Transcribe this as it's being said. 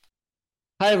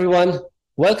Hi, everyone.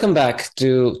 Welcome back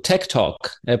to Tech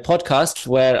Talk, a podcast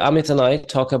where Amit and I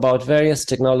talk about various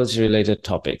technology related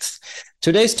topics.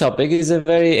 Today's topic is a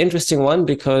very interesting one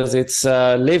because it's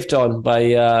lived on by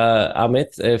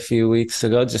Amit a few weeks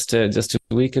ago, just a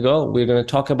week ago. We're going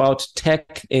to talk about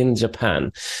tech in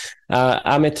Japan.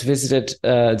 Amit visited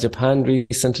Japan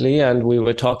recently, and we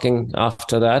were talking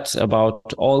after that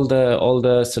about all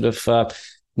the sort of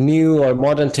new or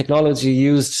modern technology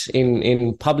used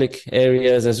in public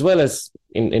areas as well as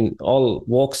in all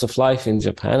walks of life in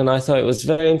Japan. And I thought it was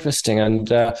very interesting and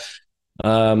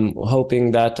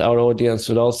hoping that our audience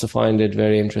would also find it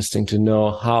very interesting to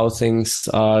know how things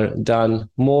are done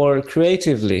more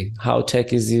creatively, how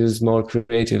tech is used more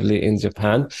creatively in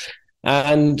Japan.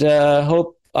 And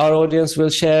hope our audience will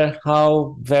share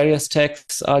how various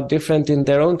techs are different in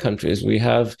their own countries. We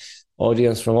have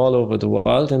audience from all over the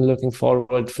world and looking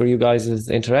forward for you guys'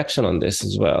 interaction on this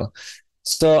as well.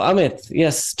 So, Amit,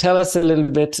 yes, tell us a little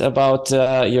bit about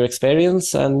your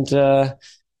experience and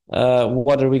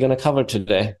what are we going to cover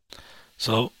today?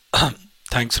 So,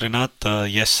 thanks, Rinat.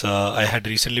 Yes, I had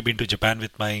recently been to Japan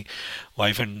with my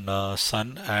wife and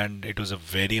son, and it was a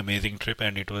very amazing trip,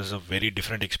 and it was a very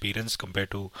different experience compared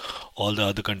to all the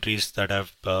other countries that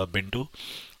I've been to.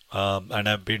 And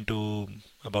I've been to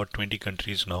about 20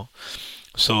 countries now.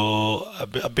 So,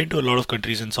 I've been to a lot of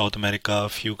countries in South America, a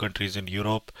few countries in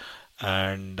Europe,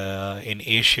 and in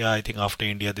Asia. I think after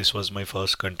India, this was my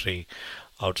first country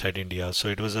outside India. So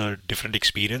it was a different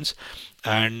experience.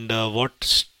 And what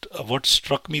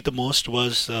struck me the most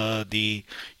was the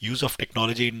use of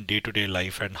technology in day-to-day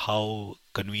life and how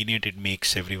convenient it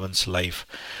makes everyone's life.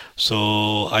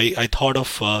 So I thought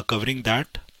of covering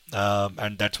that.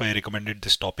 And that's why I recommended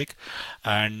this topic,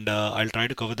 and I'll try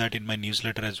to cover that in my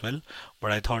newsletter as well.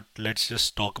 But I thought let's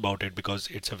just talk about it because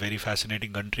it's a very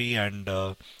fascinating country, and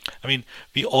I mean,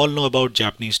 we all know about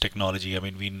Japanese technology. I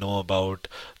mean, we know about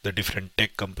the different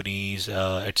tech companies,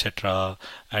 etc.,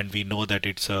 and we know that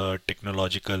it's a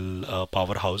technological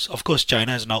powerhouse. Of course,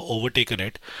 China has now overtaken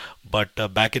it, but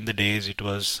back in the days, it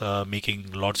was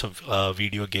making lots of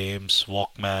video games,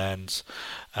 Walkmans,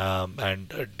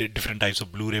 and different types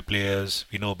of Blu-ray players.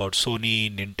 We know about Sony,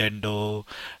 Nintendo,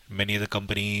 many other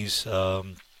companies.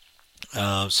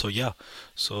 So yeah,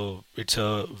 so it's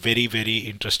a very, very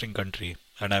interesting country,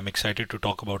 and I'm excited to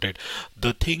talk about it.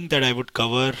 The thing that I would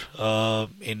cover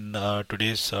in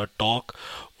today's talk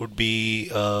would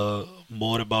be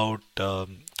more about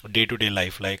day-to-day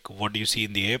life, like what do you see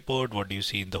in the airport, what do you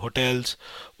see in the hotels,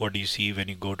 what do you see when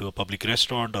you go to a public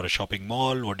restaurant or a shopping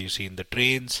mall, what do you see in the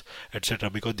trains,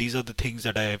 etc. Because these are the things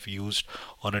that I have used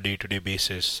on a day-to-day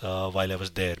basis while I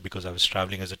was there because I was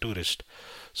traveling as a tourist.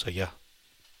 So yeah.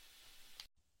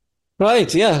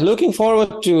 Right, yeah, looking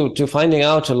forward to finding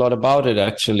out a lot about it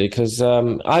actually, because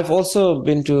I've also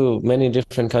been to many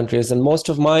different countries, and most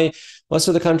of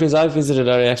the countries I've visited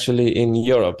are actually in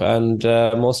Europe, and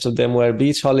most of them were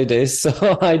beach holidays,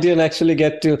 so I didn't actually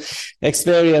get to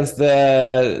experience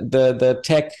the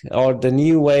tech or the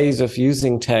new ways of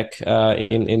using tech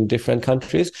in different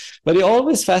countries. But it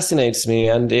always fascinates me,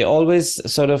 and it always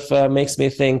sort of makes me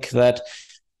think that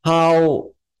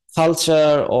how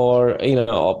culture or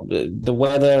the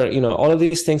weather, all of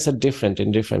these things are different in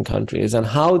different countries, and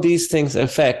how these things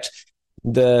affect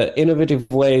the innovative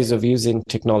ways of using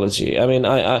technology. I mean,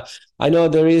 I know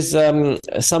there is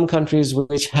some countries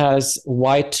which has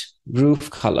white roof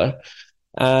color,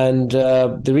 and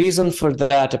the reason for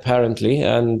that, apparently,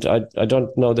 and I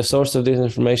don't know the source of this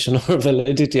information or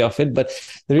validity of it, but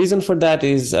the reason for that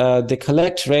is they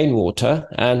collect rainwater,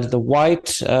 and the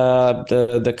white,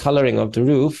 the coloring of the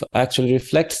roof actually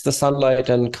reflects the sunlight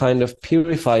and kind of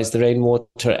purifies the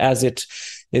rainwater as it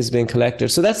is being collected.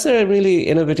 So that's a really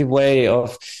innovative way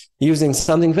of using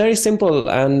something very simple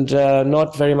and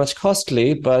not very much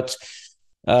costly, but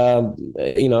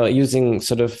using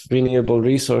sort of renewable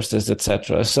resources,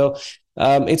 etc. So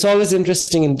it's always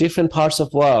interesting in different parts of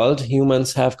the world,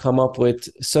 humans have come up with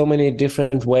so many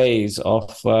different ways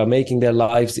of making their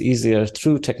lives easier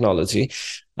through technology.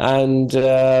 And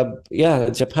yeah,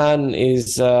 Japan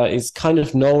is kind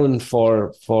of known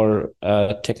for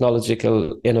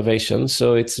technological innovation.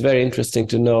 So it's very interesting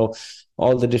to know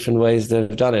all the different ways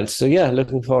they've done it. So yeah,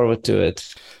 looking forward to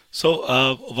it.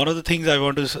 So, one of the things I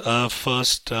want to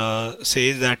first say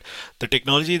is that the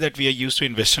technology that we are used to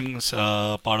in Western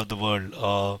part of the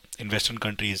world, in Western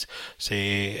countries,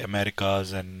 say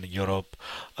Americas and Europe,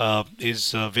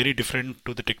 is very different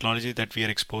to the technology that we are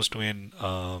exposed to in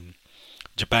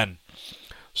Japan.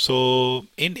 So,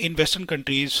 in Western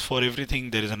countries, for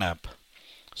everything there is an app.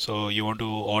 So you want to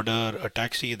order a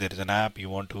taxi, there is an app. You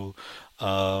want to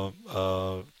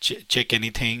check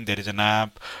anything. There is an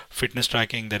app. Fitness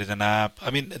tracking, there is an app.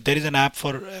 I mean, there is an app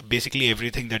for basically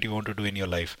everything that you want to do in your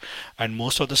life. And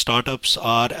most of the startups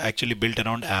are actually built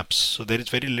around apps. So there is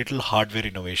very little hardware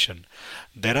innovation.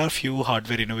 There are few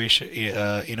hardware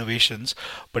innovations,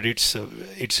 but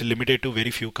it's limited to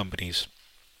very few companies.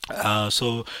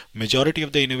 So majority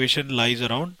of the innovation lies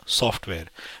around software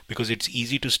because it's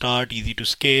easy to start, easy to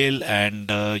scale, and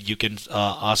you can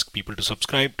ask people to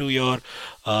subscribe to your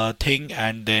thing,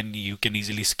 and then you can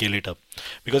easily scale it up.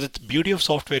 Because the beauty of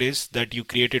software is that you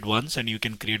create it once and you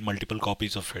can create multiple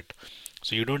copies of it.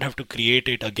 So you don't have to create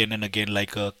it again and again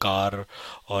like a car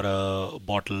or a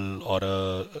bottle or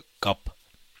a cup.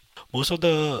 Most of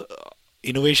the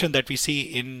innovation that we see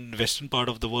in western part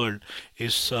of the world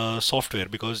is software,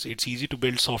 because it's easy to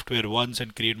build software once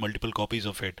and create multiple copies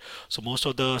of it. So most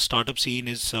of the startup scene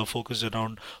is focused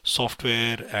around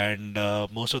software, and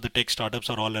most of the tech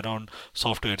startups are all around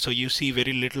software. So you see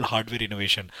very little hardware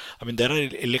innovation. I mean, there are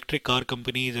electric car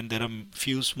companies and there are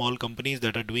few small companies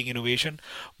that are doing innovation,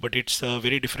 but it's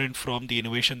very different from the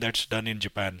innovation that's done in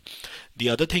Japan. The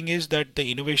other thing is that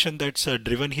the innovation that's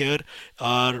driven here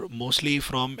are mostly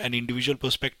from an individual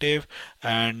perspective,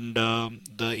 and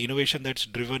the innovation that's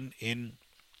driven in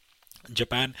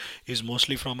Japan is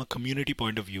mostly from a community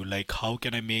point of view, like how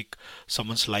can I make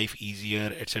someone's life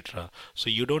easier, etc. So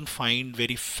you don't find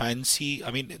very fancy,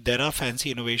 I mean, there are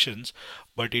fancy innovations,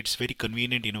 but it's very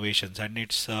convenient innovations, and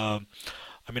it's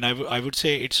I mean, I would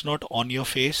say it's not on your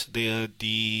face, the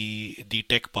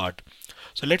tech part.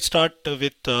 So let's start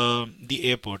with the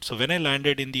airport. So when I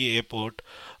landed in the airport,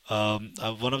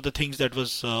 one of the things that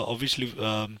was obviously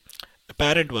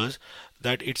apparent was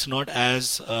that it's not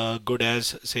as good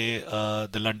as, say,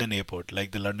 the London airport,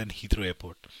 like the London Heathrow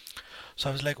airport. So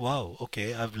I was like, wow,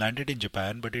 okay, I've landed in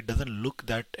Japan, but it doesn't look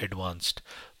that advanced.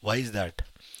 Why is that?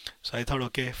 So I thought,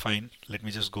 okay, fine, let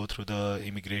me just go through the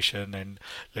immigration and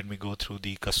let me go through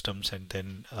the customs, and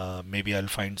then maybe I'll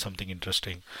find something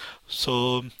interesting.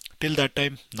 So till that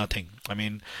time, nothing. I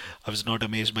mean, I was not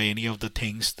amazed by any of the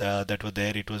things that were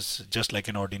there. It was just like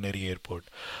an ordinary airport.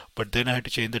 But then I had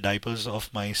to change the diapers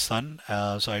of my son,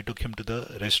 so I took him to the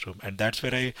restroom, and that's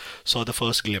where I saw the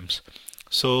first glimpse.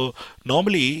 So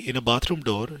normally in a bathroom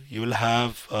door, you will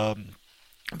have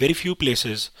very few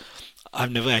places.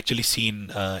 I've never actually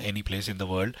seen any place in the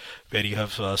world where you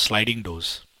have sliding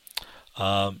doors.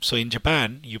 So in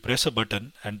Japan, you press a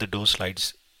button and the door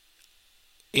slides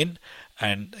in,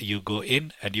 and you go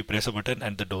in and you press a button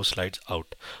and the door slides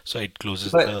out. So it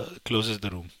But closes the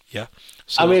room. Yeah.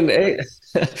 I So mean,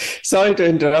 sorry to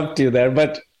interrupt you there,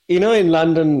 but in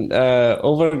London,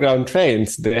 overground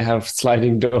trains, they have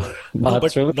sliding door no, but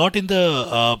bathroom. not in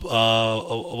the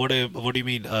what do you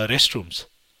mean, restrooms?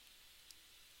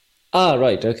 Ah,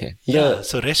 right, okay. Yeah,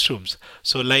 so restrooms.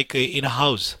 So like in a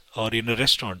house or in a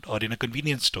restaurant or in a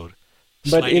convenience store,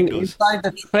 But sliding doors. inside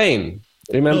the train,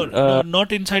 No, remember? no,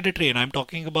 not inside a train. I'm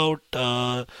talking about.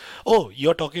 Oh,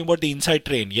 you're talking about the inside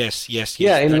train. Yes, yes,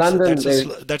 Yeah, yes. in London,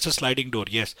 That's a sliding door.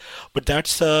 Yes, but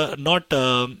that's not.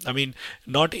 I mean,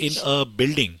 not in a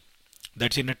building.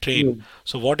 That's in a train. Mm.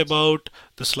 So what about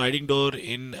the sliding door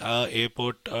in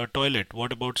airport toilet?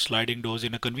 What about sliding doors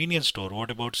in a convenience store?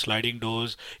 What about sliding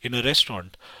doors in a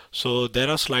restaurant? So there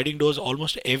are sliding doors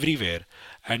almost everywhere,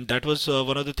 and that was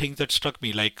one of the things that struck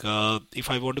me. Like if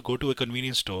I want to go to a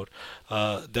convenience store,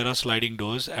 there are sliding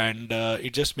doors, and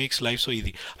it just makes life so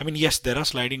easy. I mean, yes, there are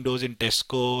sliding doors in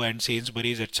Tesco and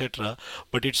Sainsbury's, etc.,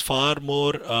 but it's far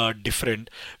more different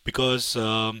because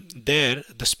there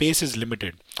the space is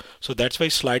limited. So that's why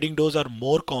sliding doors are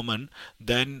more common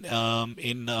than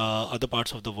in other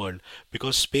parts of the world,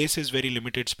 because space is very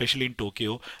limited, especially in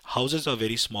Tokyo. Houses are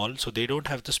very small, so they don't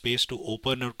have the space to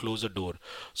open or close a door.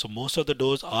 So most of the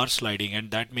doors are sliding, and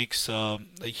that makes a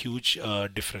huge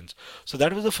difference. So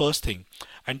that was the first thing.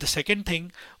 And the second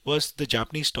thing was the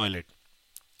Japanese toilet.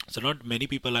 So not many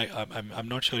people, I'm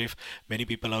not sure if many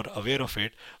people are aware of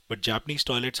it, but Japanese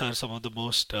toilets are some of the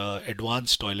most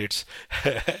advanced toilets,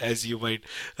 as you might,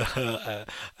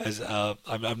 as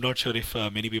I'm not sure if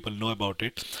many people know about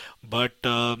it. But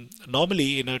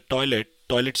normally in a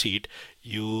toilet seat,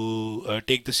 you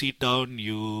take the seat down,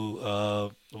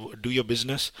 you do your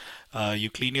business, you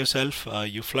clean yourself,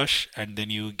 you flush, and then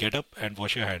you get up and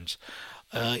wash your hands.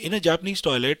 In a Japanese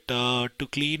toilet, to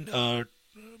clean,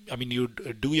 I mean, you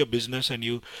do your business and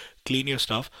you clean your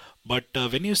stuff, but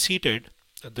when you're seated,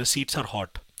 the seats are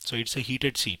hot. So it's a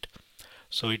heated seat.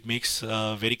 So it makes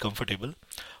very comfortable.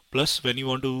 Plus, when you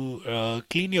want to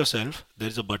clean yourself, there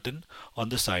is a button on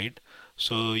the side.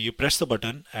 So you press the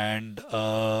button, and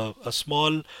a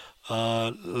small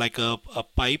like a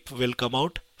pipe will come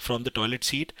out from the toilet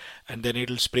seat, and then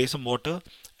it'll spray some water,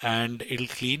 and it'll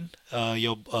clean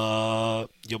your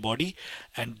body.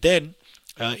 And then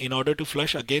in order to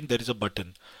flush, again there is a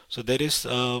button. So there is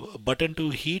a button to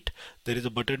heat, there is a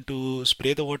button to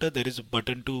spray the water, there is a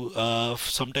button to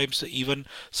sometimes even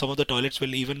some of the toilets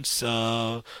will even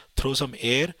throw some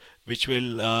air which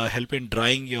will help in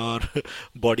drying your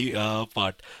body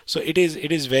part. So it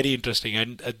is very interesting,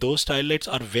 and those toilets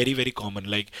are very common.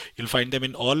 Like you'll find them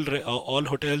in all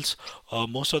hotels,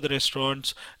 most of the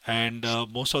restaurants, and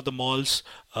most of the malls,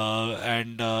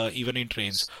 and even in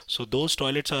trains. So those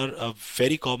toilets are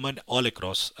very common all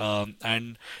across,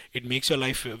 and it makes your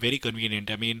life very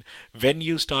convenient. I mean, when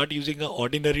you start using an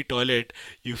ordinary toilet,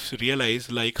 you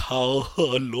realize like how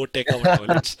low tech our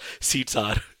toilets seats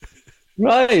are.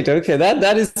 Right. Okay.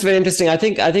 That is very interesting. I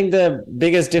think the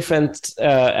biggest difference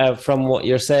from what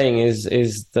you're saying is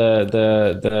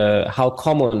the how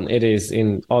common it is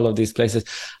in all of these places.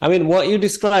 I mean, what you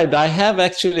described, I have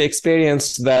actually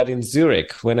experienced that in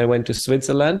Zurich when I went to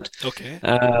Switzerland. Okay.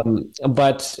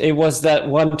 But it was that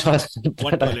one toilet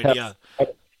One that I toilet, have. yeah.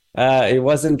 It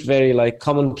wasn't very like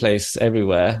commonplace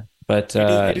everywhere, but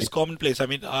It is commonplace. I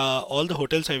mean, all the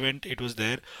hotels I went, it was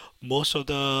there. Most of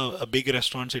the big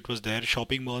restaurants, it was there.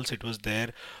 Shopping malls, it was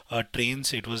there.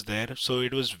 Trains, it was there. So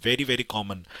it was very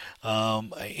common.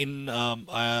 In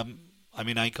I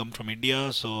mean, I come from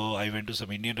India, so I went to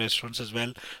some Indian restaurants as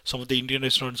well. Some of the Indian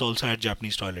restaurants also had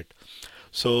Japanese toilet.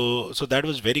 So that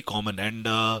was very common, and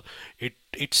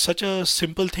it's such a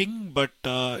simple thing, but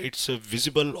it's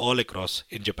visible all across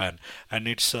in Japan, and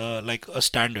it's like a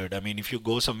standard. I mean, if you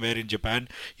go somewhere in Japan,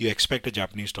 you expect a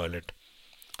Japanese toilet.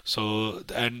 So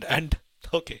and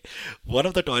okay, one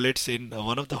of the toilets in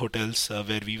one of the hotels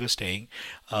where we were staying,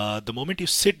 the moment you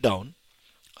sit down,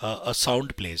 a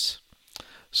sound plays.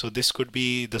 So this could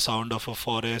be the sound of a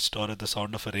forest or the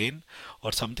sound of a rain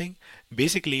or something.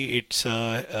 Basically, it's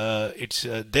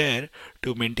there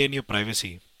to maintain your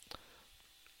privacy.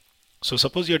 So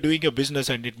suppose you're doing your business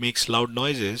and it makes loud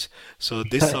noises, so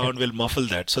this sound will muffle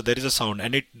that. So there is a sound,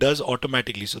 and it does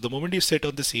automatically. So the moment you sit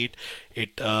on the seat,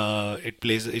 it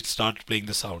starts playing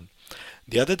the sound.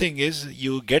 The other thing is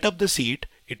you get up the seat,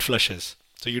 it flushes.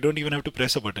 So you don't even have to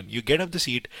press a button. You get up the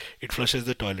seat, it flushes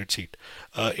the toilet seat.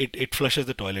 It flushes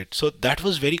the toilet. So that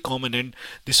was very common, and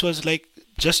this was like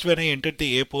just when I entered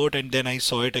the airport, and then I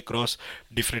saw it across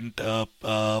different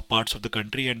parts of the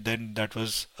country, and then that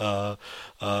was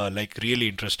like really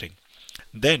interesting.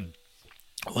 Then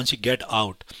once you get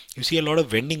out, you see a lot of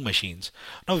vending machines.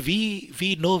 Now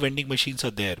we know vending machines are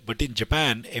there, but in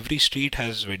Japan every street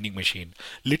has vending machine,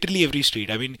 literally every street.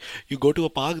 I mean, you go to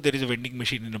a park, there is a vending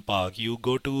machine in a park. You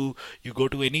go to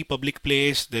any public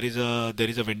place, there is a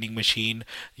vending machine.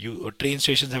 Train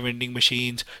stations have vending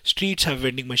machines, streets have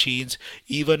vending machines,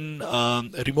 even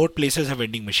remote places have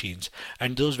vending machines,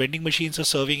 and those vending machines are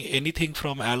serving anything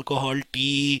from alcohol,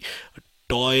 tea,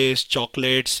 toys,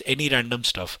 chocolates, any random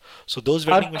stuff. So those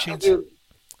how, vending how machines, do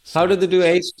how do sorry, they do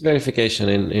age verification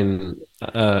in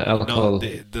no, alcohol?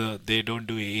 they don't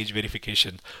do age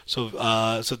verification. So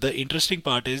the interesting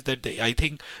part is that I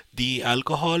think the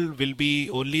alcohol will be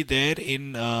only there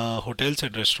in hotels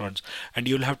and restaurants, and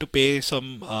you'll have to pay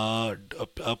some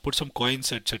put some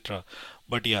coins, etc.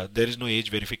 But yeah, there is no age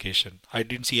verification. I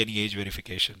didn't see any age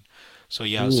verification. So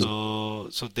yeah, Hmm.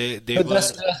 so they So were.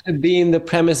 just to be in the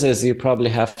premises, you probably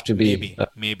have to be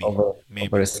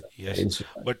over a certain Yes. age.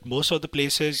 But most of the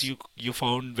places you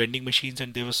found vending machines,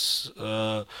 and they was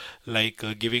like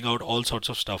giving out all sorts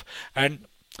of stuff. And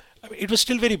I mean, it was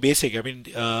still very basic. I mean,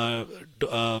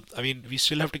 I mean, we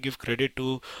still have to give credit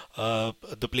to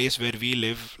the place where we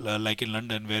live, like in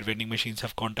London, where vending machines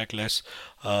have contactless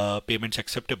payments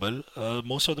acceptable.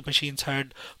 Most of the machines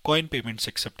had coin payments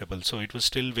acceptable, so it was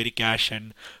still very cash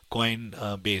and coin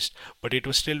based, but it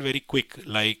was still very quick.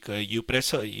 Like you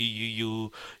press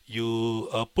you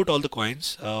put all the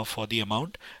coins for the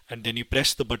amount, and then you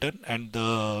press the button, and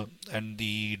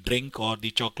the drink or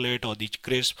the chocolate or the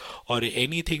crisp or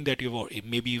anything that you want,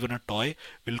 maybe even a toy,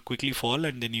 will quickly fall,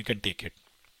 and then you can take it.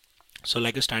 So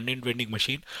like a standard vending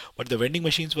machine, but the vending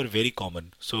machines were very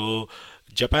common. So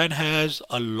Japan has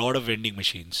a lot of vending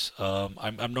machines.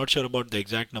 I'm not sure about the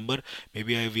exact number.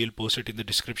 Maybe I will post it in the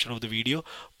description of the video,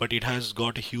 but it has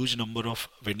got a huge number of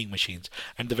vending machines,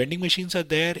 and the vending machines are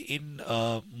there in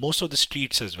most of the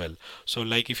streets as well. So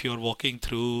like if you're walking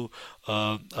through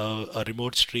a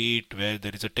remote street where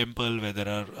there is a temple, where there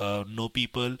are no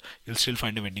people, you'll still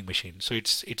find a vending machine. So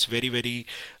it's very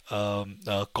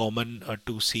common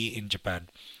to see in Japan.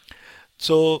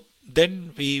 So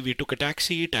Then we took a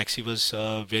taxi. Taxi was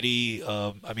very,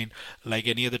 I mean, like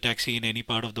any other taxi in any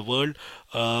part of the world.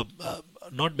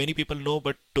 Not many people know,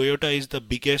 but Toyota is the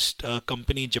biggest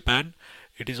company in Japan.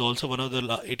 It is also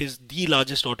it is the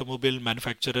largest automobile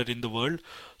manufacturer in the world.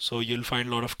 So you'll find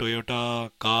a lot of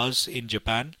Toyota cars in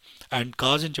Japan, and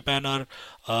cars in Japan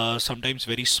are sometimes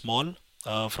very small,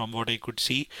 from what I could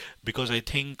see, because I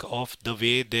think of the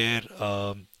way their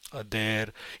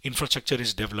infrastructure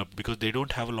is developed, because they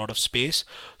don't have a lot of space.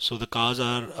 So the cars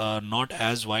are not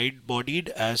as wide bodied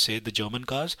as, say, the German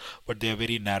cars, but they are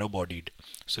very narrow bodied,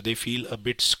 so they feel a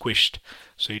bit squished.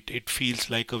 So it feels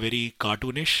like a very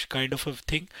cartoonish kind of a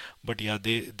thing, but yeah,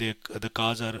 the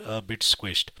cars are a bit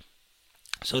squished.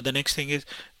 So the next thing is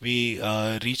we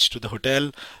reach to the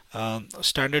hotel.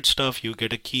 Standard stuff. You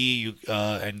get a key,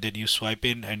 and then you swipe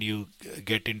in, and you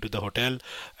get into the hotel.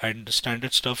 And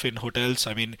standard stuff in hotels.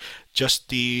 I mean, just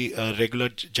the regular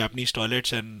Japanese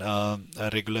toilets and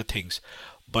regular things.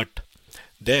 But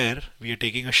there we are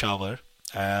taking a shower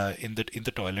in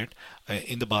the toilet,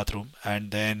 in the bathroom,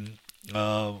 and then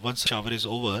once the shower is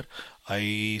over,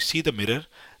 I see the mirror,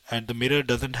 and the mirror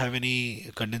doesn't have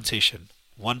any condensation.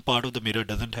 One part of the mirror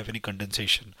doesn't have any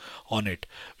condensation on it,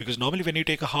 because normally when you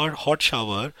take a hot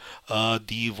shower,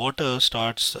 the water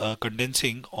starts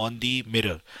condensing on the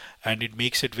mirror, and it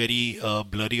makes it very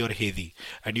blurry or hazy,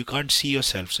 and you can't see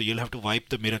yourself, so you'll have to wipe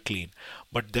the mirror clean.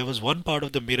 But there was one part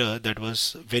of the mirror that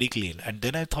was very clean, and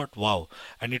then I thought, wow.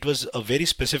 And it was a very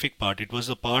specific part. It was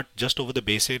the part just over the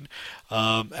basin,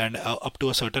 and up to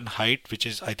a certain height, which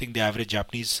is, I think, the average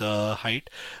Japanese height,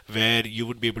 where you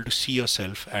would be able to see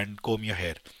yourself and comb your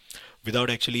hair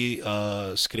without actually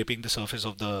scraping the surface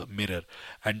of the mirror.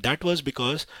 And that was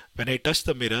because when I touched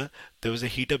the mirror, there was a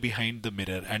heater behind the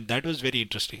mirror, and that was very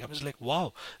interesting. I was like,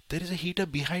 wow, there is a heater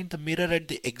behind the mirror at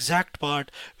the exact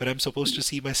part where I'm supposed to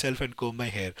see myself and comb my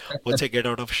hair once I get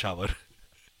out of shower.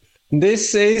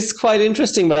 This is quite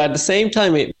interesting, but at the same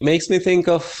time, it makes me think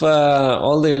of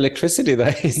all the electricity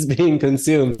that is being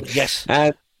consumed. Yes,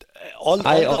 And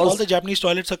I all also, the Japanese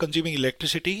toilets are consuming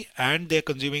electricity, and they're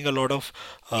consuming a lot of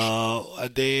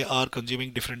they are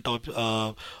consuming different types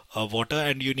water,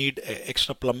 and you need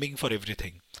extra plumbing for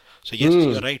everything. So yes,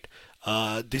 you're mm, right.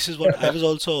 This is what I was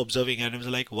also observing, and I was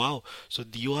like, wow. So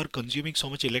you are consuming so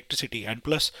much electricity, and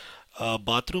plus,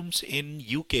 bathrooms in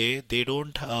UK, they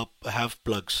don't have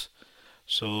plugs.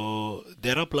 So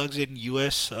there are plugs in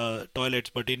US toilets,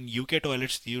 but in UK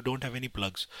toilets you don't have any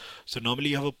plugs. So normally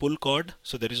you have a pull cord,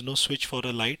 so there is no switch for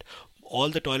a light. All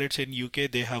the toilets in UK,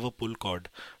 they have a pull cord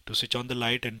to switch on the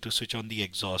light and to switch on the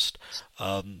exhaust,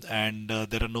 and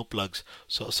there are no plugs.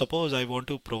 So suppose I want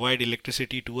to provide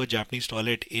electricity to a Japanese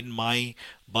toilet in my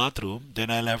bathroom, then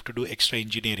I'll have to do extra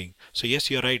engineering. So yes,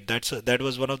 you're right. That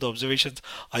was one of the observations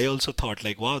I also thought,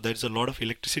 like, wow, there's a lot of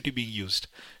electricity being used.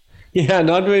 yeah,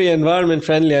 not very environment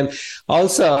friendly. And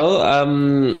also,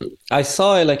 I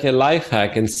saw like a life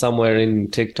hack in somewhere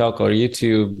in TikTok or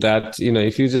YouTube that,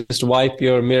 if you just wipe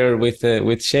your mirror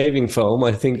with shaving foam,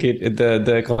 I think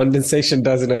the condensation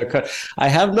doesn't occur. I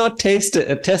have not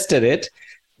tested it,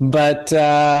 but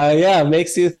yeah,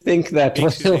 makes you think that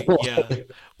Makes you think, yeah,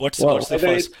 what's the whether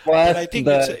fuss? it's But worth I think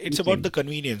the it's about the thinking.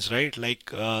 convenience, right?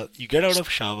 Like you get out of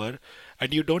shower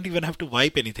and you don't even have to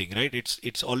wipe anything, right?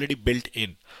 It's already built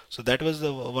in. So that was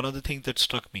the one of the things that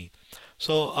struck me.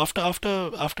 So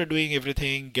after doing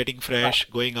everything, getting fresh,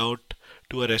 going out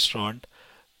to a restaurant.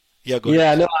 Yeah, go ahead.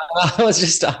 Yeah, no, I was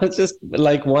just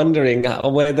like wondering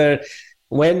whether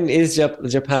when is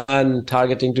Japan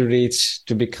targeting to reach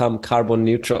to become carbon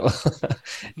neutral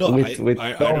No, with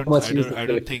I so don't much use of I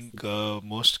don't electricity? think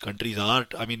most countries are.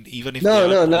 I mean, even if they No,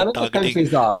 are no, none of the targeting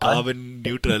countries are carbon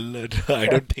neutral, I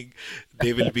don't think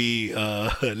they will be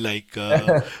like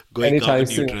going anytime carbon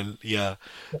soon. neutral. Yeah.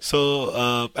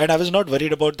 So, and I was not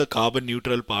worried about the carbon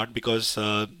neutral part, because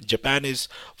Japan is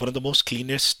one of the most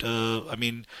cleanest. I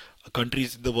mean,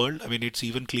 countries in the world. I mean, it's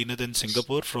even cleaner than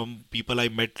Singapore from people I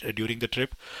met during the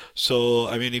trip. So,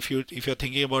 I mean, if you're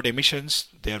thinking about emissions,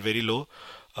 they are very low.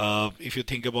 If you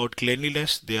think about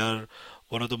cleanliness, they are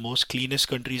one of the most cleanest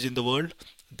countries in the world.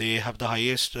 They have the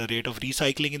highest rate of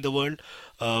recycling in the world,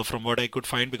 from what I could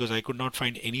find, because I could not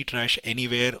find any trash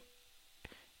anywhere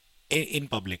in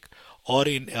public or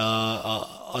in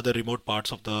other remote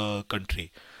parts of the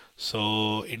country.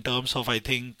 So, in terms of, I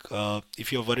think,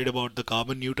 if you're worried about the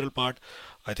carbon neutral part,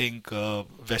 I think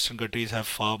Western countries have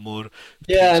far more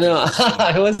Yeah, things to no, use. Yeah.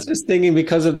 I was just thinking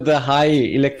because of the high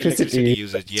Electricity electricity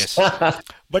usage, usage. yes.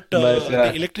 But But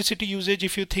the electricity usage,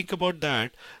 if you think about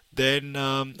that, then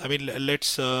I mean,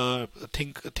 let's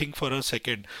think for a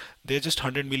second. There are just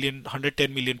 100 million,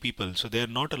 110 million people, so there are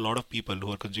not a lot of people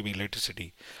who are consuming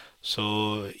electricity.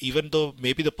 So even though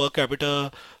maybe the per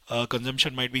capita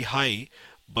consumption might be high,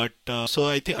 but so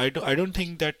I don't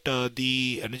think that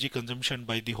the energy consumption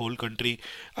by the whole country.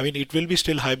 I mean, it will be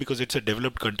still high because it's a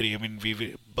developed country. I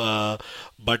mean,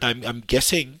 but I'm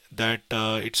guessing that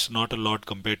it's not a lot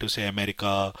compared to say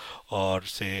America or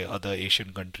say other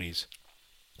Asian countries.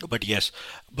 But yes,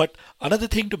 but another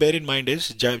thing to bear in mind is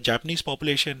Japanese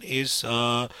population is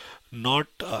not.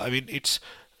 I mean, it's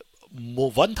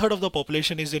one third of the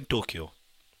population is in Tokyo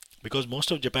because most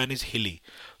of Japan is hilly.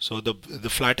 So the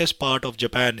flattest part of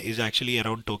Japan is actually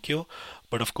around Tokyo,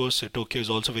 but of course Tokyo is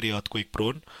also very earthquake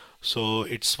prone. So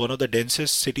it's one of the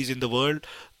densest cities in the world.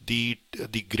 The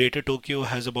greater Tokyo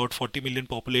has about 40 million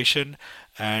population,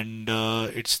 and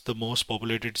it's the most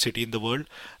populated city in the world.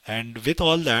 And with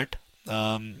all that,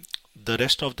 the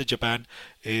rest of the Japan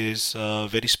is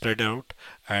very spread out,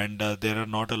 and there are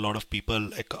not a lot of people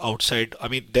like outside. I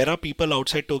mean, there are people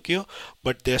outside Tokyo,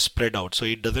 but they're spread out, so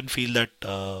it doesn't feel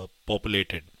that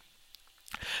populated.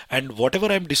 And whatever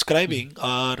I'm describing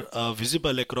are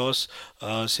visible across,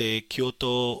 say,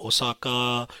 Kyoto,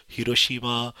 Osaka,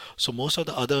 Hiroshima. So most of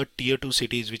the other tier 2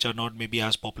 cities, which are not maybe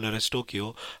as popular as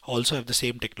Tokyo, also have the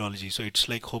same technology. So it's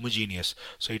like homogeneous.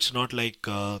 So it's not like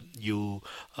you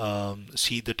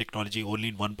see the technology only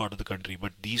in one part of the country,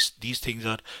 but these things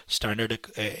are standard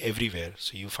everywhere.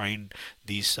 So you find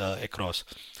these across.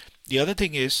 The other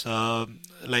thing is,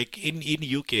 like in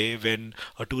UK, when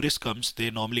a tourist comes, they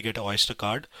normally get an Oyster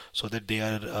card so that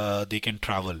they can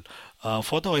travel.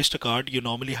 For the Oyster card, you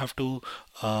normally have to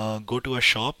go to a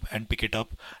shop and pick it up,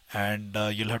 and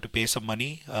you'll have to pay some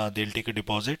money. They'll take a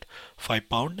deposit,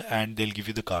 £5, and they'll give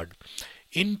you the card.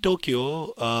 In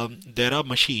Tokyo, there are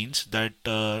machines that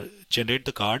generate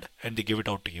the card and they give it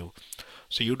out to you.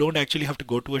 So you don't actually have to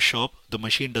go to a shop, the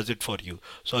machine does it for you.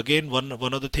 So again, one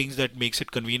of the things that makes it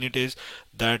convenient is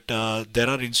that there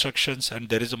are instructions and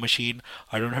there is a machine.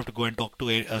 I don't have to go and talk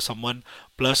to someone.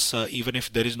 Plus, even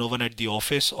if there is no one at the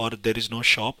office or there is no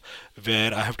shop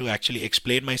where I have to actually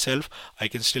explain myself, I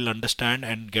can still understand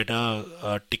and get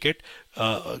a ticket,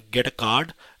 get a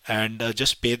card, and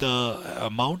just pay the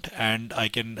amount, and I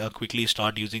can quickly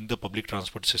start using the public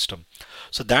transport system.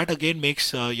 So that again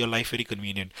makes your life very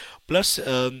convenient. Plus,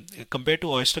 compared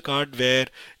to Oyster card where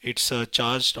it's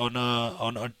charged on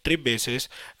a trip basis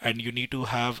and you need to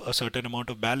have a certain amount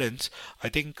of balance, I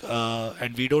think,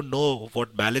 and we don't know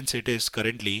what balance it is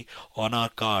currently on our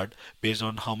card based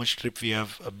on how much trip we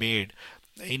have made.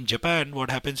 In Japan,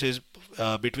 what happens is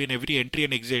between every entry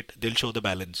and exit, they'll show the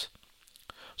balance.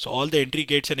 So all the entry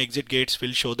gates and exit gates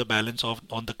will show the balance of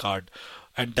on the card.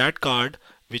 And that card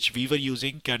which we were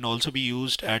using can also be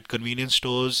used at convenience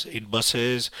stores, in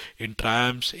buses, in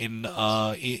trams, in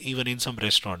even in some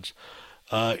restaurants.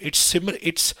 It's similar.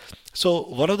 It's so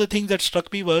one of the things that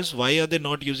struck me was why are they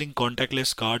not using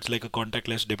contactless cards like a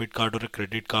contactless debit card or a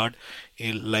credit card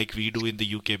like we do in the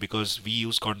UK, because we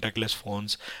use contactless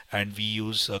phones and we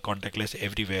use contactless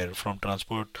everywhere from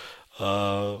transport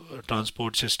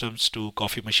systems to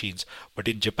coffee machines. But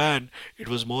in Japan, it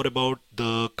was more about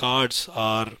the cards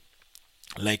are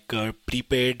like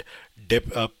prepaid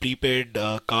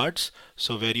cards,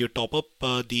 so where you top up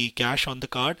the cash on the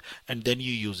card and then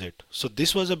you use it. So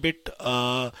this was a bit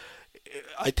I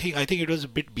think it was a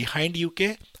bit behind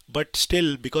UK, but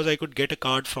still, because I could get a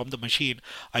card from the machine,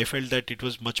 I felt that it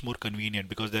was much more convenient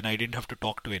because then I didn't have to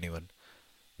talk to anyone.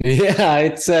 Yeah,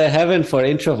 it's heaven for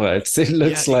introverts. It Yeah,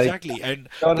 looks like exactly. And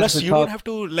you don't have plus, to you don't talk have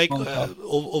to like small talk.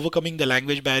 overcoming the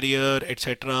language barrier,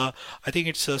 etc. I think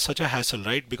it's such a hassle,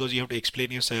 right? Because you have to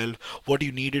explain yourself, what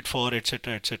you need it for,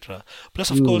 etc., etc. Plus,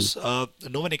 of Hmm. course,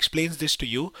 no one explains this to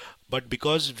you, but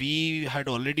because we had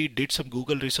already did some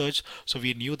Google research, so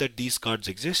we knew that these cards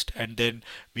exist, and then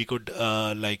we could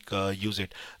use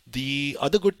it. The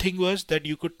other good thing was that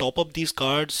you could top up these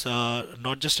cards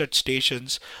not just at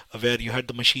stations where you had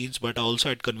the machines, but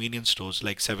also at convenience stores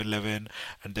like 7-Eleven,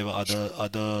 and there were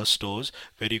other stores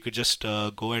where you could just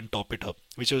go and top it up,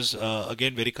 which was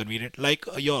again very convenient, like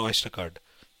your Oyster card.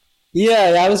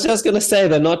 Yeah, I was just gonna say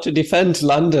that not to defend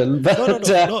London, No, no, but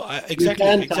no, no. you Exactly,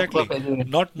 can top up exactly. anyway.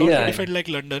 Not to Yeah, defend like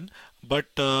London, but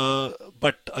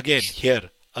again here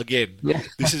again, yeah.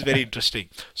 this is very interesting.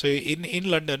 So in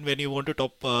London, when you want to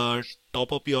top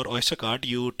up your Oyster card,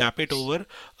 you tap it over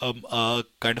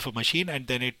kind of a machine, and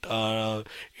then it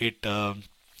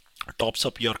tops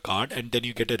up your card, and then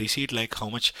you get a receipt like how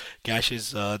much cash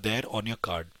is there on your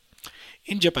card.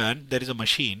 In Japan, there is a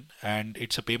machine, and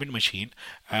it's a payment machine,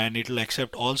 and it'll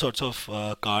accept all sorts of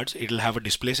cards. It'll have a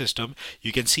display system.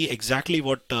 You can see exactly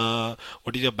what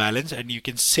is your balance, and you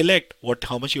can select what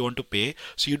how much you want to pay.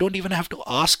 So you don't even have to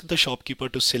ask the shopkeeper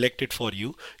to select it for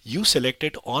you. You select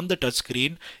it on the touch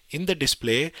screen in the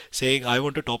display, saying, "I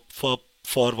want to top for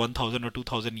 1000 or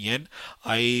 2000 yen."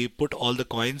 I put all the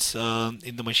coins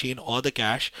in the machine or the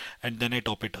cash, and then I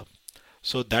top it up.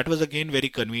 So that was again very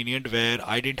convenient, where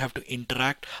I didn't have to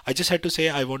interact. I just had to say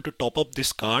I want to top up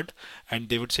this card, and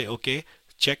they would say, okay,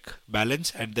 check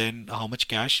balance, and then how much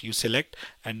cash you select,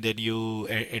 and then you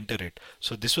enter it.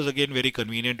 So this was again very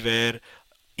convenient, where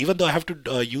even though I have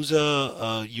to use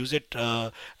it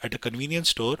at a convenience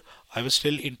store, I was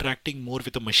still interacting more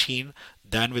with a machine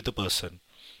than with a person.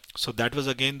 So that was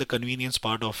again the convenience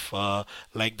part of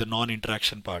like the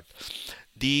non-interaction part.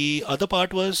 The other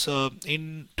part was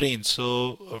in trains.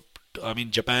 So I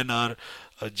mean, Japan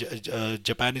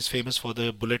is famous for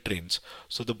the bullet trains.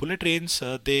 So the bullet trains,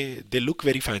 they look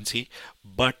very fancy,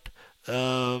 but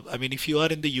I mean, if you are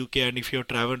in the UK and if you're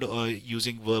traveled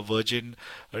using Virgin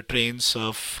trains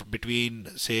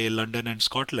between, say, London and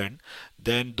Scotland,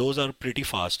 then those are pretty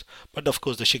fast. But of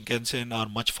course, the Shinkansen are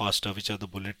much faster, which are the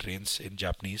bullet trains in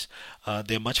Japanese.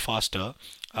 They're much faster.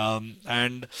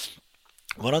 And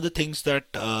one of the things that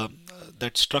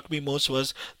struck me most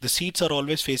was the seats are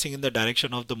always facing in the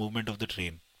direction of the movement of the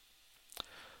train.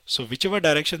 So whichever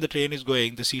direction the train is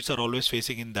going, the seats are always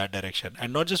facing in that direction,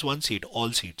 and not just one seat,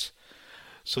 all seats.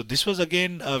 So this was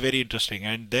again very interesting,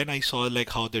 and then I saw like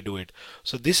how they do it.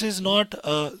 So this is not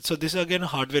so this is again a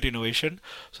hardware innovation.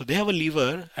 So they have a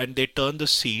lever and they turn the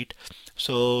seat.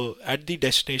 So at the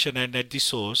destination and at the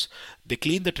source, they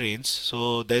clean the trains.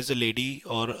 So there's a lady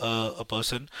or a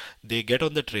person. They get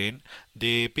on the train.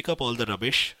 They pick up all the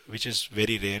rubbish, which is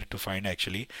very rare to find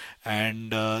actually,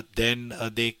 and then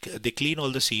they clean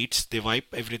all the seats. They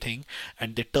wipe everything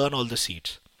and they turn all the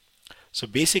seats. So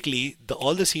basically,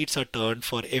 all the seats are turned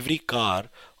for every car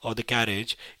or the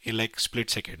carriage in like split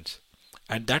seconds.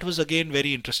 And that was again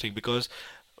very interesting, because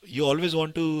you always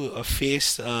want to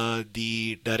face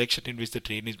the direction in which the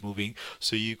train is moving,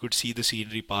 so you could see the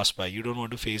scenery pass by. You don't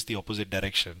want to face the opposite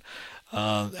direction.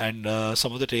 And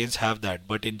some of the trains have that,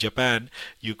 but in Japan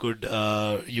you could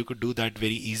do that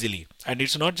very easily. And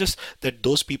it's not just that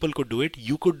those people could do it;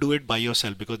 you could do it by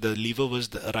yourself, because the lever was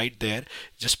right there.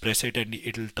 Just press it and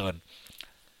it'll turn.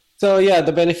 So yeah,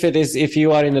 the benefit is if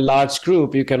you are in a large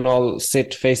group, you can all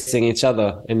sit facing each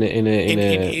other in In a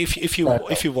if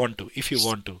circle. you want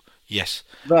to, yes.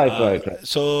 Right, right, right. I mean,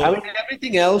 So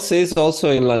everything else is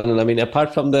also in London. I mean,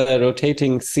 apart from the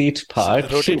rotating seat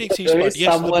part, rotating seat there part, is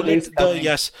yes, the someone bullet, is the coming.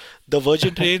 yes, the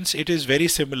Virgin trains, it is very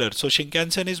similar. So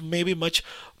Shinkansen is maybe much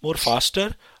more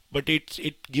faster, but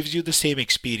it gives you the same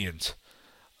experience.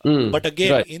 But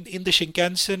again, Right. in the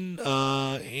Shinkansen,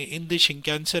 in the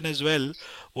Shinkansen as well,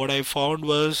 what I found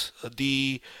was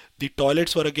the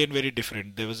toilets were again very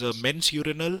different. There was a men's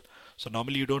urinal. So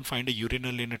normally you don't find a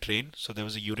urinal in a train. So there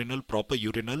was a urinal, proper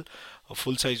urinal, a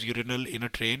full-size urinal in a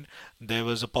train. There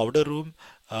was a powder room.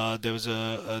 There was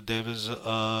a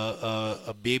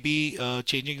baby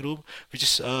changing room, which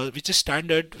is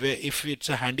standard where if it's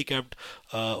a handicapped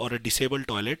or a disabled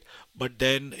toilet. But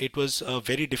then it was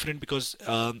very different, because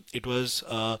it was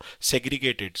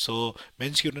segregated. So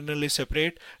men's urinal is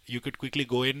separate. You could quickly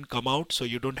go in, come out, so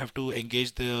you don't have to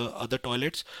engage the other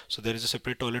toilets. So there is a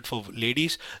separate toilet for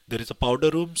ladies. There is a powder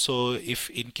room. So if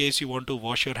in case you want to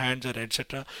wash your hands or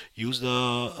etc., use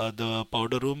the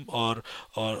powder room or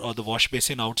the wash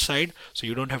basin outside. So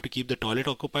you don't have to keep the toilet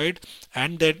occupied.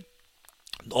 And then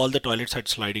all the toilets had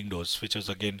sliding doors, which was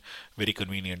again very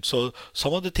convenient. So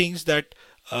some of the things that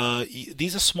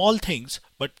these are small things,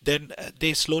 but then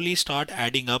they slowly start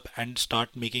adding up and start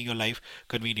making your life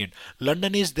convenient.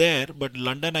 London is there, but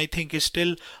London I think is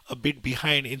still a bit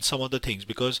behind in some of the things,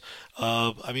 because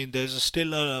I mean there's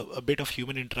still a bit of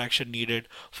human interaction needed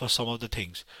for some of the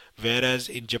things. Whereas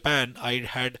in Japan, I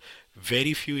had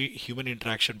very few human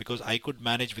interaction, because I could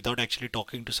manage without actually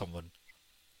talking to someone,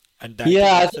 and I think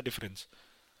Yeah, that's the difference.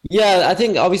 yeah, I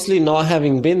think obviously not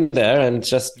having been there and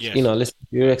just, Yes, listening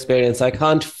to your experience, I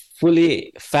can't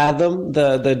fully fathom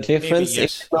the maybe difference in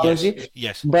yes, yes, technology.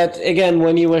 yes. But again,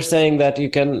 when you were saying that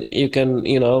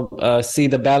see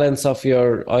the balance of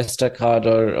your Oyster card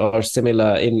or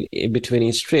similar in between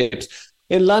each trip.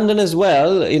 In London as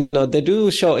well, they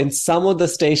do show in some of the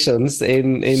stations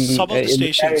Some of the in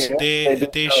the stations area, they do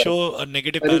they show it, show a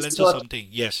negative but it's balance or not. something.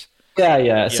 Yes, Yeah,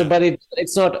 yeah. So, yeah, but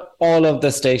it's not all of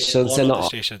the stations all and of the all.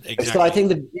 stations So I exactly. think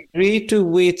the degree to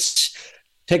which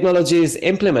technology is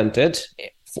implemented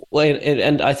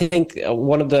And I think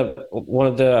one of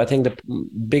the I think the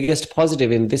biggest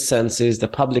positive in this sense is the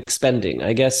public spending.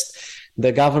 I guess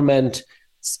the government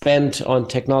spent on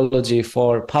technology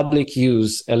for public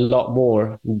use a lot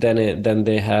more than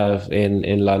they have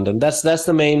in London. That's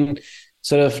the main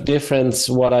sort of difference.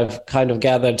 What I've kind of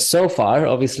gathered so far.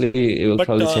 Obviously, it will But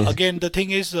probably change. again, the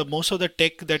thing is, most of the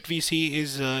tech that we see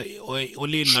is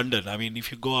only in London. I mean,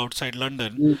 if you go outside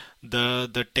London,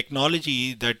 the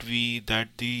technology the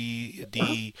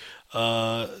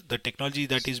technology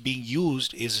that is being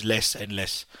used is less and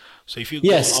less. So if you go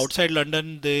Yes, outside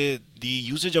London, the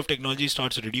usage of technology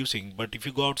starts reducing. But if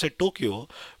you go outside Tokyo,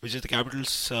 which is the capital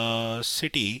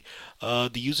city,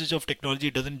 the usage of technology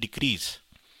doesn't decrease.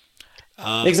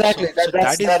 exactly. So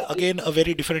That's that is that. again a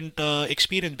very different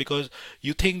experience, because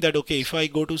you think that okay, if I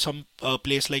go to some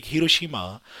place like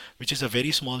Hiroshima, which is a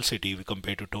very small city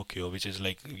compared to Tokyo, which is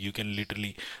like you can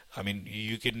literally, I mean,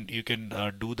 you can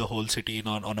do the whole city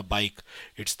on a bike.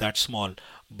 It's that small.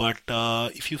 But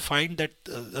if you find that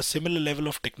a similar level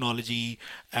of technology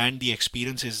and the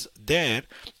experience is there,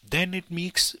 then it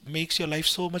makes your life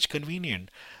so much convenient.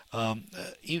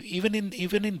 Even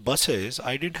in buses,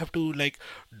 I didn't have to like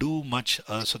do much.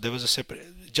 So there was a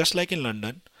separate, just like in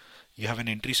London, you have an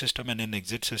entry system and an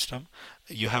exit system.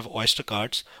 You have Oyster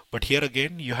cards, but here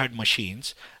again you had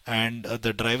machines, and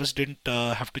the drivers didn't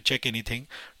have to check anything.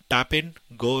 Tap in,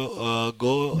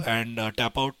 go, and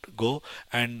tap out, go,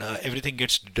 and everything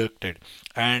gets deducted.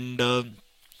 And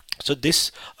so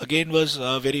this again was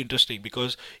very interesting,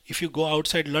 because if you go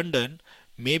outside London,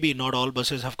 maybe not all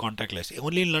buses have contactless.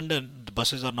 Only in London, the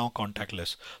buses are now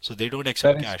contactless, so they don't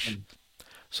accept That is cash.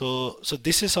 So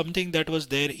this is something that was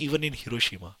there even in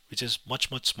Hiroshima, which is much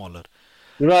smaller,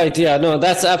 right. Yeah. No,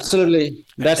 that's absolutely.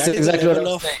 and That's that is the exactly what I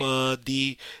level was of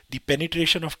saying. the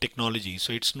penetration of technology.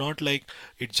 So it's not like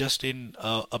it's just in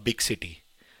a big city.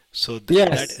 So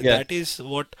Yes. Yes. that is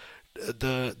what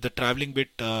the traveling bit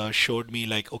showed me,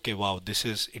 like okay, wow, this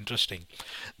is interesting.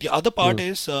 The other part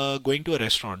Mm. is going to a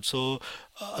restaurant. So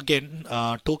again,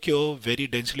 Tokyo, very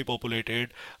densely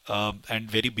populated, and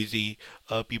very busy.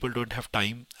 People don't have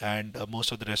time, and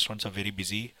most of the restaurants are very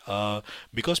busy.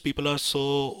 Because people are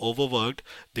so overworked,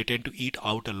 they tend to eat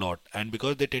out a lot, and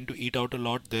because they tend to eat out a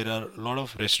lot, there are a lot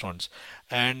of restaurants.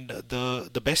 And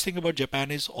the best thing about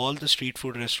Japan is all the street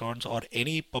food restaurants or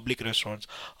any public restaurants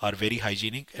are very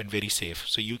hygienic and very safe.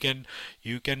 So you can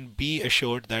be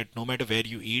assured that no matter where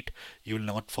you eat, you will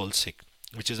not fall sick,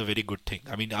 which is a very good thing.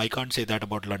 I mean, I can't say that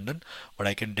about London, but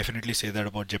I can definitely say that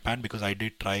about Japan, because I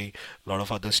did try a lot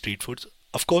of other street foods.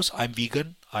 Of course, I'm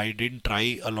vegan. I didn't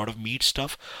try a lot of meat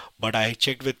stuff, but I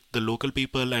checked with the local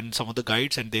people and some of the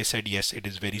guides, and they said yes, it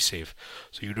is very safe.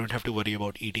 So you don't have to worry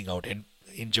about eating out. And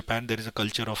in Japan, there is a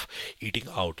culture of eating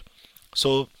out.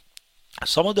 So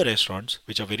some of the restaurants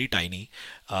which are very tiny,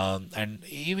 and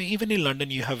even in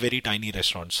London you have very tiny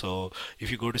restaurants. So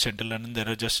if you go to central London, there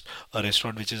are just a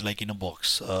restaurant which is like in a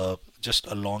box, just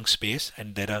a long space,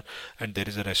 and there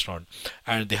is a restaurant,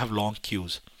 and they have long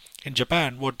queues. In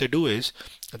Japan, what they do is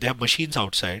they have machines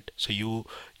outside, so you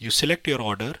select your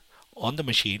order on the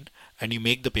machine, and you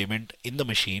make the payment in the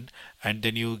machine, and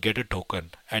then you get a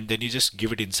token, and then you just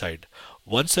give it inside.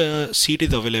 Once a seat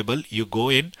is available, you go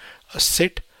in,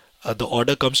 sit, the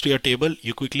order comes to your table,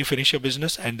 you quickly finish your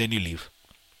business, and then you leave.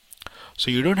 So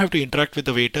you don't have to interact with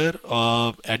the waiter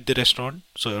at the restaurant.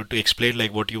 So to explain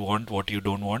like what you want, what you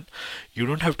don't want, you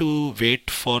don't have to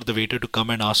wait for the waiter to come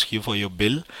and ask you for your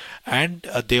bill, and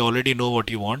they already know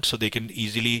what you want, so they can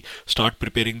easily start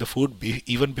preparing the food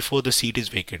even before the seat is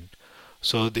vacant.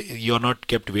 So you're not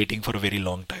kept waiting for a very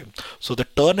long time. So the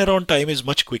turnaround time is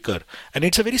much quicker, and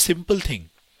it's a very simple thing.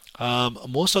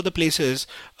 Most of the places,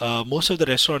 most of the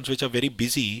restaurants which are very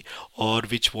busy or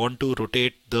which want to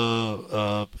rotate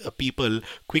the people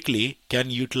quickly can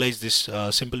utilize this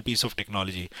simple piece of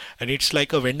technology. And it's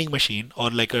like a vending machine or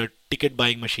like a ticket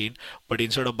buying machine, but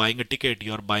instead of buying a ticket,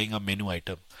 you're buying a menu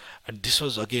item. And this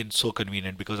was again so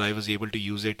convenient because I was able to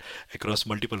use it across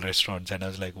multiple restaurants, and I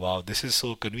was like, wow, this is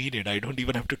so convenient. I don't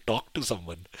even have to talk to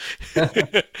someone.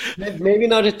 Maybe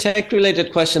not a tech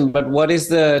related question, but what is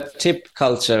the tip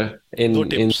culture No in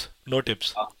tips, no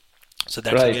tips. So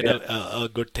that's right? again Yeah. a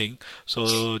good thing.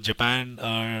 So Japan,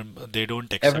 they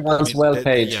don't accept. I Everyone's mean, well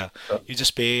paid. yeah, So, you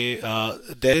just pay.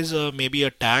 There is maybe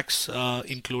a tax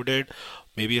included,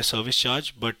 maybe a service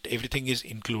charge, but everything is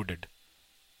included.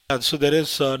 So there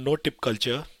is no tip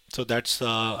culture. So that's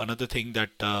another thing that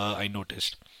I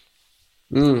noticed.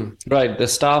 right. The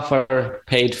staff are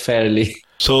paid fairly.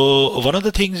 So one of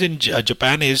the things in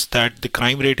Japan is that the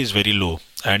crime rate is very low.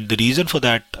 And the reason for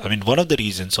that, I mean, one of the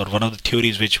reasons or one of the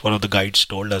theories which one of the guides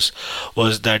told us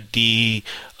was that the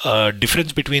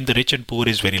difference between the rich and poor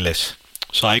is very less.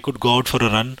 So I could go out for a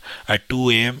run at 2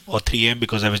 a.m. or 3 a.m.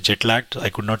 because I was jet lagged. I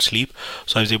could not sleep.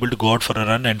 So I was able to go out for a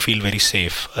run and feel very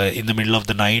safe in the middle of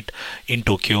the night in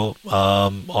Tokyo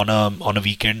on a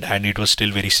weekend, and it was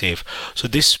still very safe. So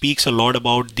this speaks a lot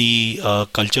about the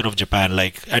culture of Japan.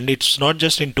 Like, and it's not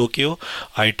just in Tokyo.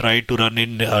 I tried to run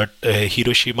in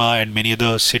Hiroshima and many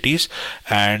other cities,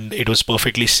 and it was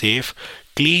perfectly safe,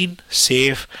 clean,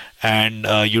 safe, and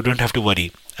you don't have to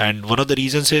worry. And one of the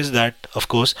reasons is that, of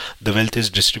course, the wealth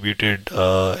is distributed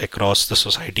across the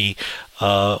society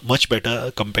much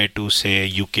better compared to, say,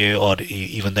 UK or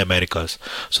even the Americas.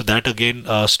 So that again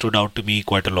stood out to me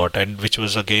quite a lot, and which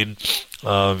was again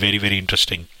very, very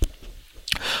interesting.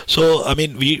 So, I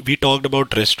mean, we talked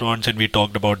about restaurants and we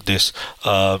talked about this.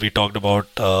 We talked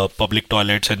about public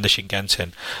toilets and the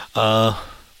Shinkansen.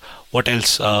 What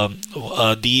else?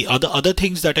 The other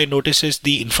things that I notice is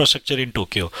the infrastructure in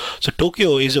Tokyo. So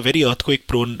Tokyo is a very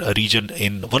earthquake-prone region,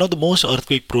 in one of the most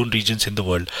earthquake-prone regions in the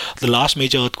world. The last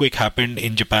major earthquake happened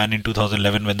in Japan in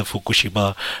 2011 when the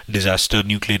Fukushima disaster,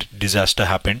 nuclear disaster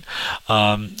happened,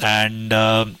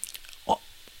 and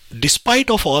despite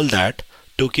of all that,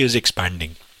 Tokyo is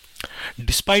expanding.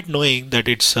 Despite knowing that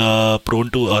it's prone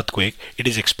to earthquake, it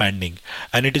is expanding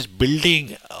and it is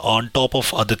building on top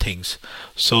of other things.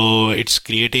 So it's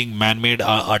creating man-made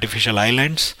artificial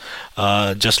islands,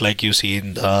 just like you see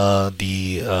in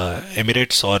the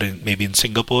Emirates or maybe in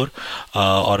Singapore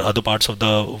or other parts of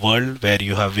the world where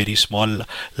you have very small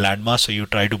landmass. So you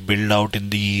try to build out in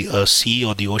the sea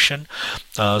or the ocean.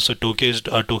 So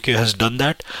Tokyo has done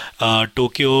that.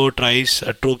 Tokyo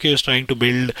is trying to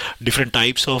build different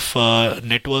types of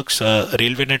networks,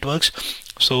 railway networks.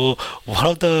 So one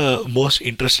of the most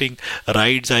interesting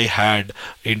rides I had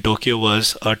in Tokyo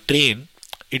was a train.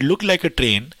 It looked like a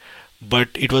train, but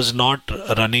it was not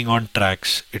running on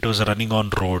tracks. It was running on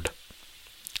road,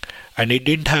 and it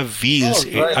didn't have wheels.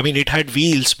 Oh, right. I mean, it had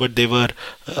wheels, but they were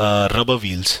rubber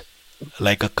wheels,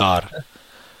 like a car.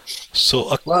 So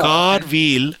a Wow. car Okay.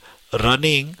 wheel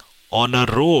running on a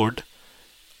road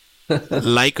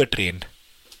like a train,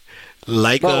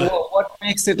 like But a what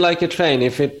makes it like a train?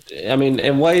 If it, I mean,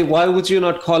 and why would you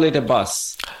not call it a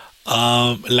bus?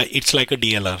 like it's like a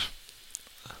DLR.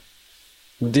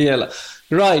 DL.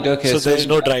 Right. Okay. So So there's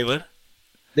no driver,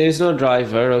 there is no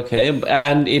driver. Okay,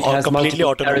 and it or has completely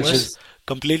multiple autonomous. carriages.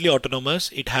 Completely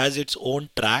autonomous. It has its own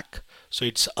track, so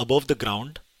it's above the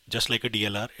ground, just like a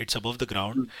DLR. It's above the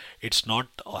ground. It's not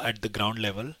at the ground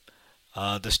level.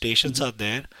 The stations Mhm. are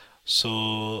there.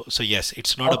 So yes,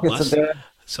 it's not a Okay. So bus. there.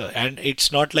 So, and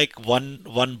it's not like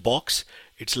one box.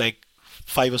 It's like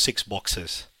five or six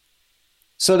boxes.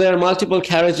 So there are multiple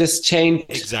carriages chained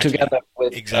Exactly, together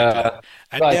with. exactly.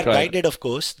 And they Right. are Right. guided, of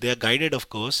course. They are guided, of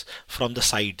course, from the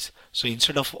sides. So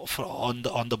instead of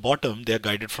on the bottom, they are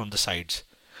guided from the sides.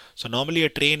 So normally a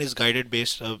train is guided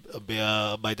based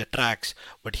by the tracks,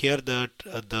 but here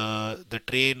the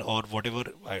train or whatever,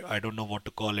 I don't know what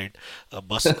to call it, a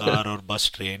bus car or bus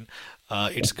train,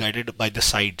 it's guided by the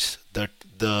sides.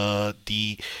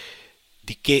 The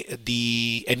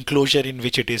enclosure in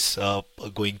which it is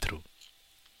going through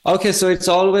Okay. So it's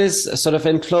always sort of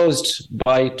enclosed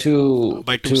by by two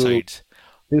two sides.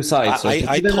 two sides. Okay.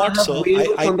 I Do they not thought have so. wheels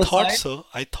I on the thought side? so.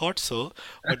 I thought so.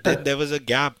 But then there was a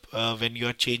gap when you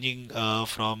are changing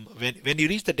from when you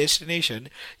reach the destination,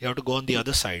 you have to go on the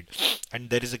other side, and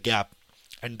there is a gap.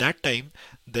 And that time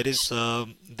there is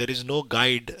no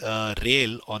guide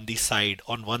rail on the side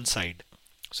on one side.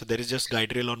 So there is just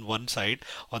guide rail on one side.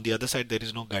 On the other side, there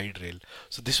is no guide rail.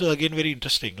 So this was again very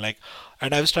interesting. Like,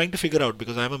 and I was trying to figure out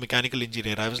because I'm a mechanical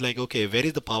engineer. I was like, okay, where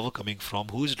is the power coming from?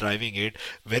 Who is driving it?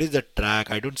 Where is the track?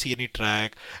 I don't see any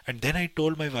track. And then I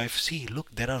told my wife, see,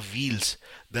 look, there are wheels.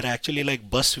 There are actually like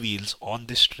bus wheels on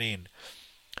this train,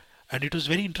 and it was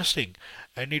very interesting.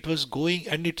 And it was going,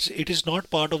 and it is not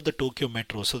part of the Tokyo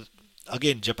metro. So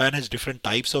again, Japan has different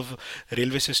types of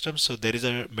railway systems. So there is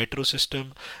a metro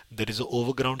system, there is an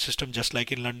overground system just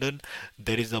like in London,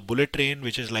 there is a bullet train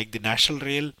which is like the national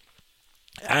rail,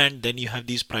 and then you have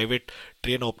these private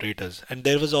train operators, and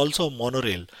there was also a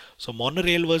monorail. So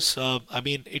monorail was I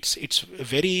mean, it's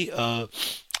very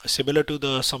similar to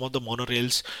the some of the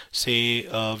monorails, say,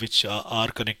 which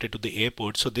are connected to the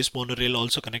airport. So this monorail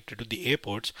also connected to the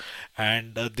airports,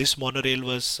 and this monorail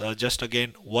was just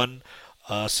again one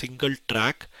single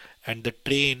track, and the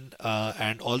train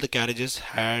and all the carriages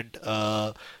had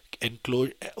were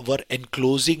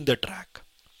enclosing the track.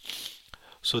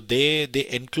 So they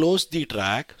enclosed the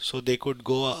track so they could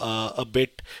go a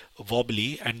bit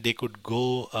wobbly, and they could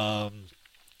go.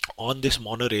 on this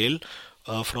monorail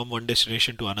from one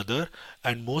destination to another,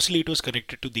 and mostly it was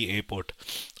connected to the airport,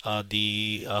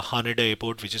 the Haneda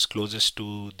airport, which is closest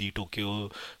to the Tokyo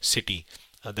city.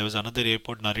 There was another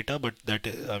airport, Narita, but that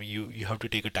you have to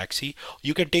take a taxi.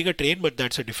 You can take a train, but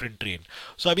that's a different train.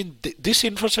 So I mean, this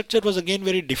infrastructure was again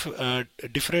very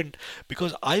different,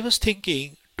 because I was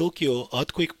thinking Tokyo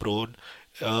earthquake prone.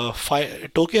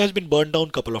 Tokyo has been burned down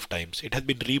couple of times. It has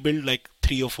been rebuilt like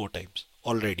 3 or 4 times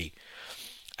already,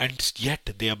 and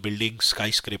yet they are building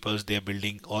skyscrapers, they are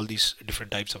building all these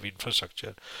different types of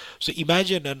infrastructure. So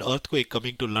imagine an earthquake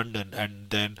coming to London, and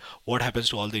then what happens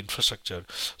to all the infrastructure.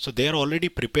 So they are already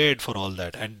prepared for all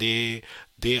that, and they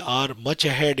are much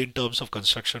ahead in terms of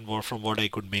construction from what I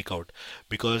could make out,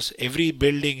 because every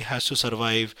building has to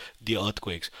survive the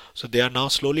earthquakes. So they are now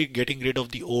slowly getting rid of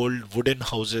the old wooden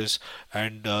houses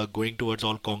and going towards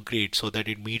all concrete, so that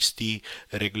it meets the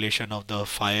regulation of the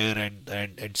fire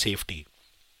and safety.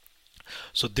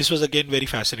 So this was again very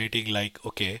fascinating. Like,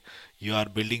 okay, you are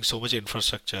building so much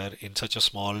infrastructure in such a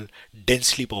small,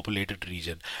 densely populated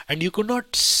region, and you could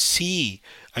not see.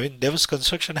 I mean, there was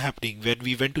construction happening when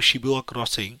we went to Shibuya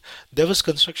Crossing. There was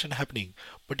construction happening,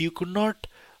 but you could not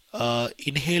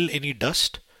inhale any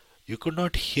dust. You could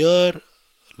not hear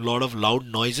a lot of loud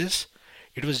noises.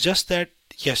 It was just that,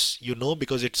 yes, you know,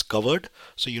 because it's covered,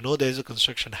 so you know there's a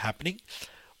construction happening,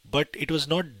 but it was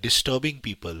not disturbing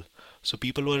people. So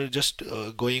people were just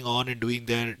going on and doing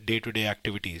their day-to-day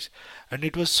activities, and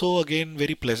it was so again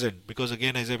very pleasant, because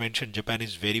again, as I mentioned, Japan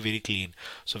is very very clean.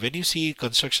 So when you see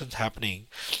constructions happening,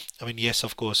 I mean, yes,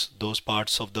 of course, those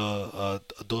parts of the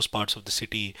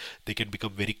city, they can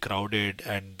become very crowded,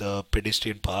 and the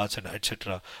pedestrian paths and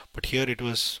etc. But here it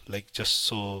was like just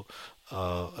so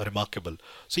remarkable.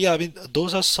 So yeah, I mean,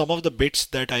 those are some of the bits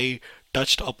that I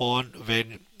touched upon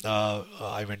when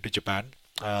I went to Japan.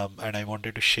 And I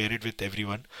wanted to share it with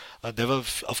everyone. There were,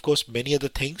 of course, many other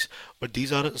things, but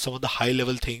these are some of the high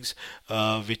level things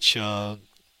which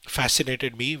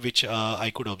fascinated me, which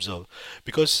I could observe.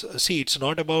 Because, see, it's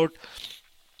not about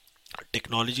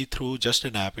technology through just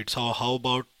an app, it's how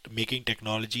about making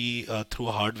technology through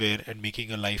hardware and making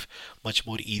your life much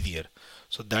more easier.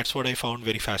 So that's what I found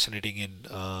very fascinating in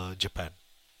Japan.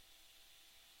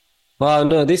 Wow,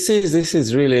 no, this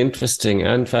is really interesting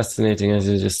and fascinating, as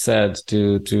you just said,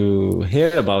 to hear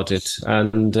about it.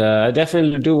 And I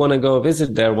definitely do want to go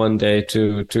visit there one day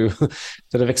to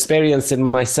sort of experience it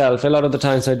myself. A lot of the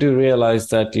times I do realize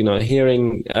that,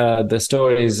 hearing the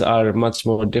stories are much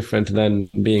more different than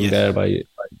being there Yes,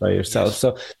 by yourself. yes.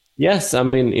 So yes, I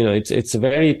mean, it's a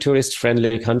very tourist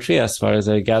friendly country as far as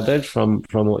I gathered from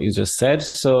what you just said.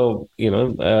 So,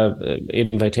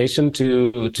 invitation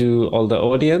to all the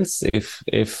audience, if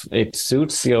it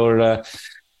suits your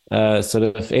sort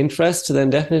of interest, then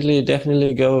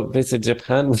definitely go visit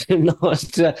Japan. We're not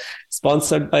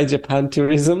sponsored by Japan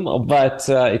Tourism, but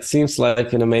it seems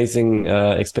like an amazing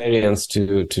experience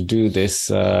to do this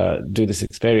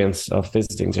experience of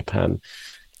visiting Japan.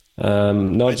 I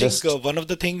Not think just one of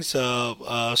the things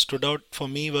stood out for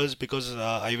me was because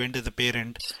I went as a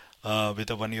parent with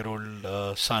a 1 year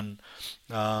old son.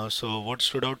 So, what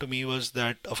stood out to me was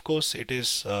that, of course, it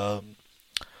is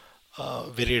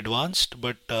very advanced,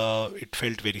 but it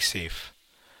felt very safe.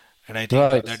 And I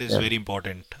think right. that is Yeah. very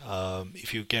important.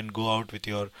 If you can go out with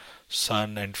your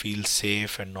son and feel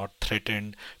safe and not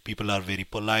threatened, people are very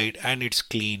polite and it's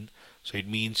clean. So it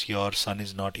means your son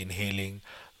is not inhaling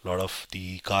a lot of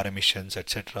the car emissions,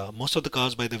 etc. Most of the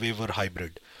cars, by the way, were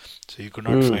hybrid. So you could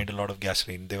not Mm. find a lot of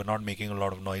gasoline. They were not making a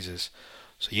lot of noises.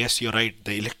 So yes, you're right.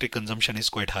 The electric consumption is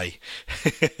quite high.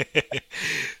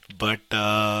 But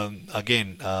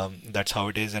again, that's how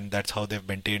it is, and that's how they've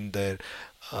maintained their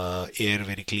air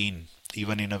very clean,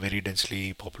 even in a very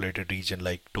densely populated region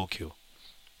like Tokyo.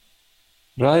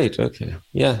 Right. Okay.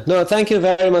 Yeah. No, thank you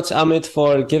very much, Amit,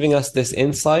 for giving us this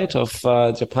insight of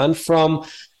Japan from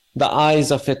the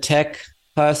eyes of a tech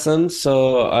person.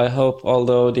 So I hope all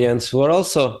the audience who are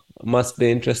also must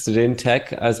be interested in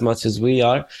tech as much as we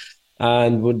are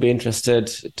and would be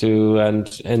interested to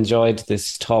and enjoyed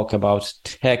this talk about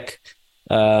tech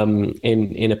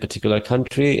in a particular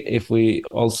country. If we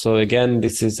also, again,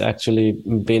 this has actually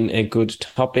been a good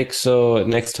topic. So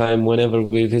next time, whenever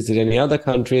we visit any other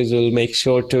countries, we'll make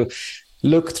sure to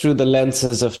look through the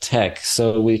lenses of tech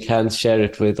so we can share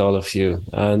it with all of you.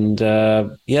 And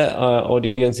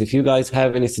audience, if you guys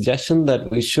have any suggestion that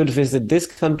we should visit this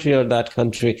country or that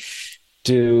country,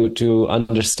 to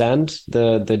understand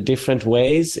the different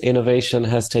ways innovation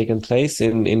has taken place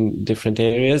in different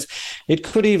areas. It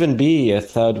could even be a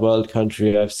third world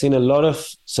country. I've seen a lot of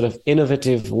sort of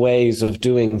innovative ways of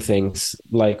doing things,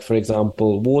 like, for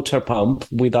example, water pump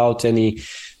without any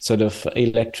sort of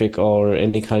electric or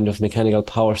any kind of mechanical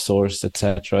power source,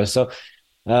 etc. So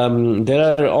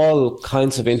there are all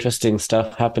kinds of interesting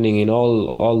stuff happening in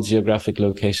all geographic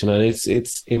location, and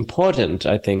it's important,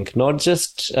 I think, not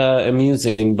just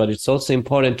amusing, but it's also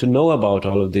important to know about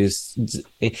all of these.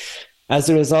 As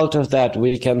a result of that,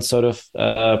 we can sort of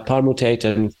permutate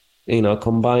and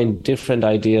combine different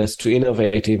ideas to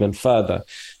innovate even further.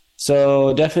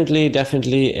 So definitely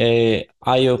a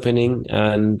eye-opening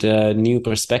and new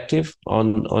perspective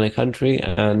on a country,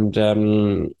 and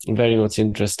very much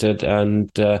interested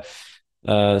and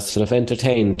sort of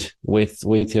entertained with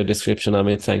your description,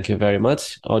 Amit. Thank you very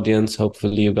much, audience.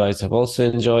 Hopefully, you guys have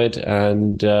also enjoyed,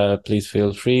 and please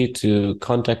feel free to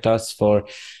contact us for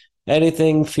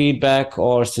anything, feedback,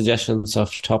 or suggestions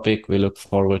of topic. We look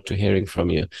forward to hearing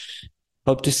from you.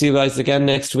 Hope to see you guys again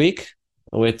next week.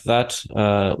 With that,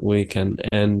 we can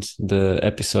end the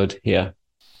episode here.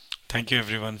 Thank you,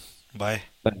 everyone. Bye.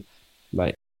 Bye.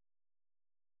 Bye.